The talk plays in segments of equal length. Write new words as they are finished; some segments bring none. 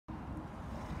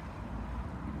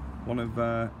One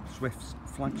of Swift's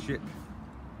flagship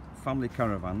family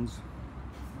caravans,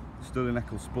 still in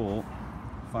Eccles Sport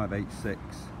 586,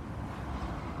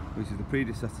 which is the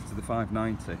predecessor to the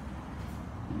 590.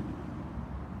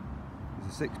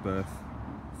 It's a 6 berth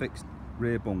fixed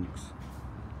rear bunks,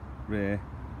 rear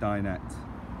dinette,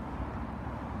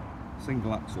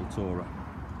 single axle tourer.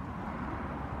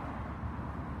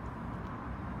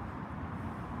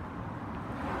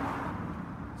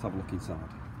 Let's have a look inside.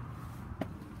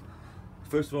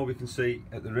 First of all, we can see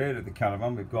at the rear of the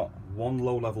caravan we've got one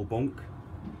low level bunk,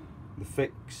 the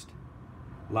fixed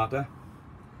ladder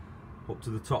up to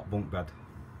the top bunk bed.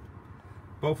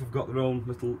 Both have got their own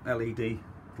little LED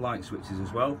light switches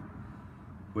as well,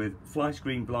 with fly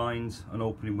screen blinds and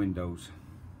opening windows.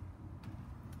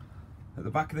 At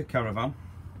the back of the caravan,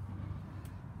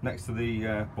 next to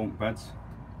the bunk beds,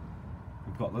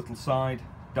 we've got a little side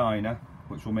diner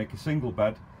which will make a single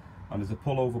bed, and there's a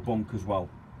pullover bunk as well.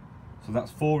 So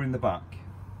that's 4 in the back.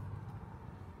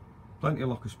 Plenty of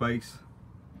locker space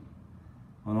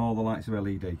and all the lights are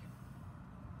LED.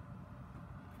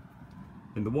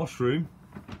 In the washroom,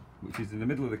 which is in the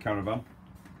middle of the caravan,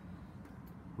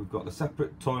 we've got the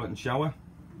separate toilet and shower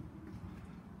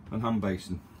and hand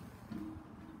basin.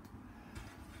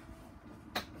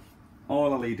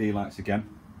 All LED lights again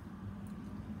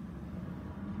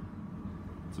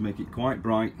to make it quite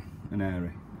bright and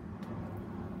airy.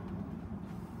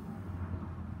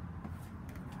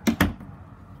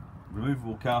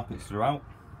 Removable carpets throughout,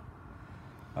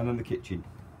 and then the kitchen.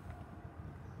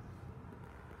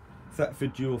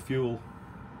 Thetford dual fuel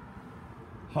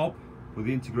hob with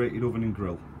the integrated oven and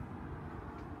grill.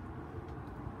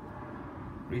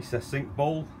 Recessed sink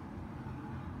bowl.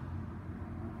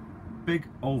 Big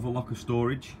oval locker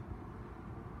storage,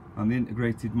 and the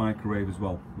integrated microwave as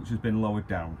well, which has been lowered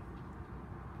down.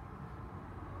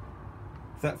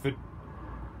 Thetford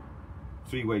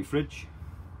 3-way fridge,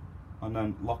 and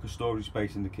then locker storage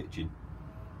space in the kitchen.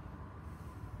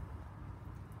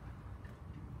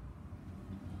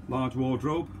 Large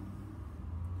wardrobe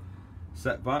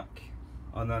set back,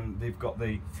 and then they've got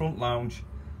the front lounge,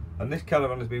 and this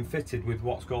caravan has been fitted with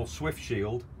what's called Swift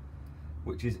Shield,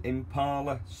 which is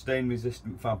Impala stain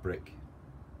resistant fabric.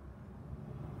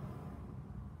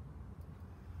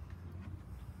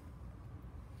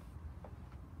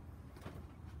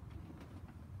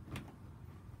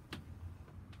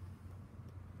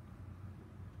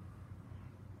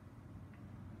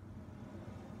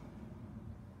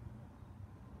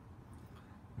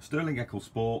 Sterling Eccles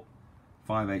Sport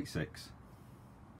 586.